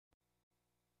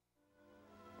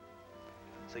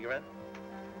Cigarette?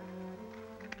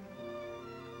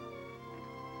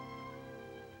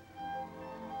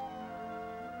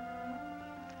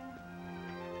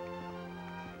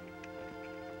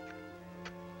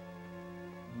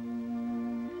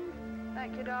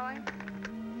 Thank you, darling.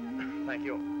 Thank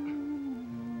you.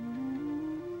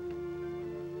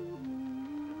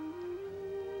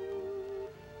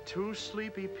 Two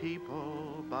sleepy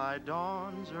people by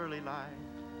dawn's early light,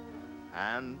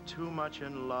 and too much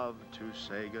in love to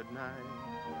say goodnight.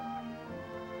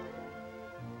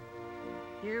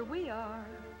 Here we are,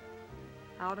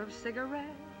 out of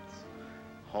cigarettes.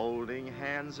 Holding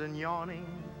hands and yawning,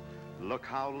 look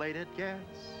how late it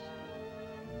gets.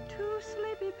 Two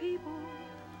sleepy people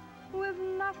with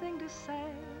nothing to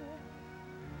say,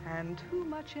 and too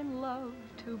much in love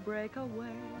to break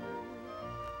away.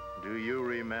 Do you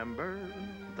remember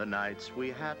the nights we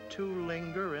had to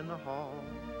linger in the hall?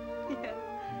 Yes,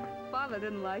 Father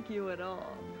didn't like you at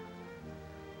all.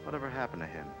 Whatever happened to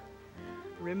him?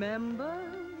 Remember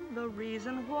the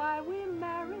reason why we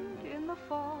married in the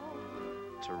fall?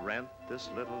 To rent this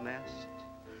little nest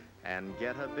and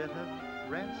get a bit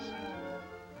of rest.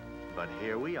 But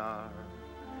here we are,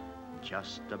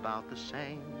 just about the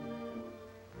same.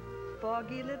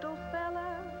 Foggy little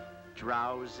fella,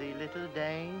 drowsy little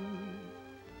dame.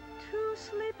 Two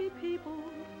sleepy people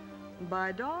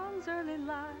by dawn's early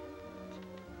light.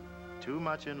 Too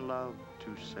much in love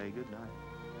to say goodnight.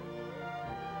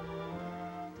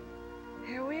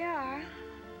 Here we are.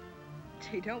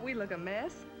 Gee, don't we look a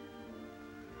mess?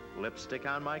 Lipstick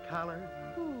on my collar.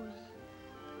 Whose?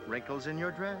 Wrinkles in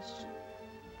your dress.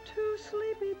 Two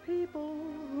sleepy people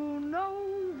who know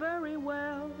very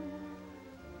well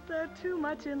they're too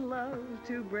much in love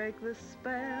to break the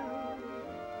spell.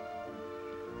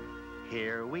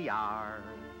 Here we are,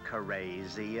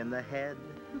 crazy in the head.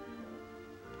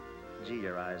 Gee,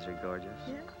 your eyes are gorgeous.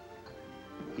 Yeah.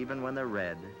 Even when they're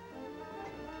red.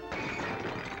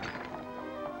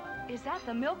 Is that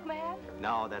the milkman?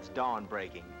 No, that's dawn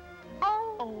breaking.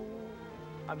 Oh.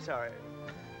 I'm sorry.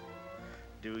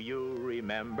 Do you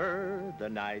remember the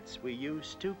nights we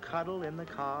used to cuddle in the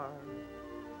car,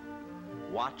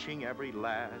 watching every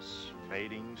last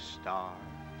fading star?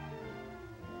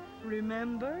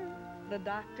 Remember, the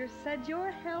doctor said your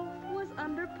health was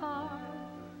under par.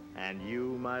 And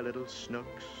you, my little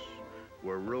snooks,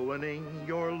 were ruining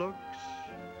your looks.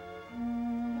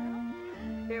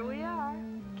 Here we are,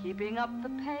 keeping up the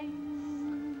pace.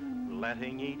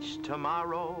 Letting each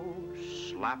tomorrow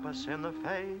slap us in the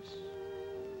face.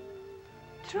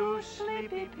 Two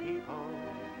sleepy people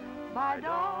by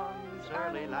dawn's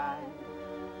early light,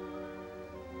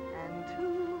 and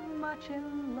too much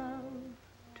in love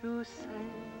to say.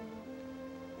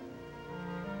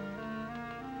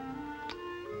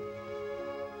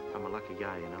 I'm a lucky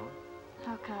guy, you know.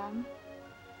 How come?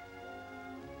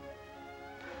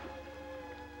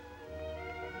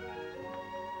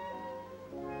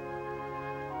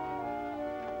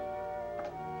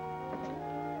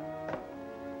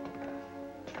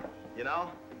 You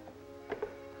know,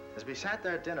 as we sat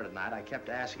there at dinner tonight, I kept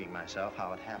asking myself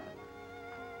how it happened.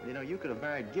 Well, you know, you could have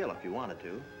married Gil if you wanted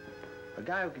to. A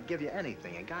guy who could give you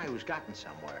anything, a guy who's gotten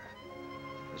somewhere.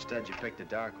 Instead, you picked a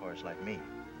dark horse like me.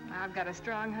 I've got a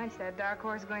strong hunch that dark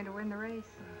horse is going to win the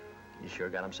race. You sure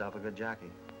got himself a good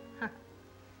jockey.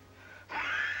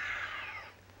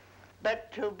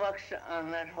 Bet $2 on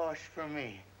that horse for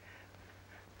me.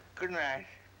 Good night.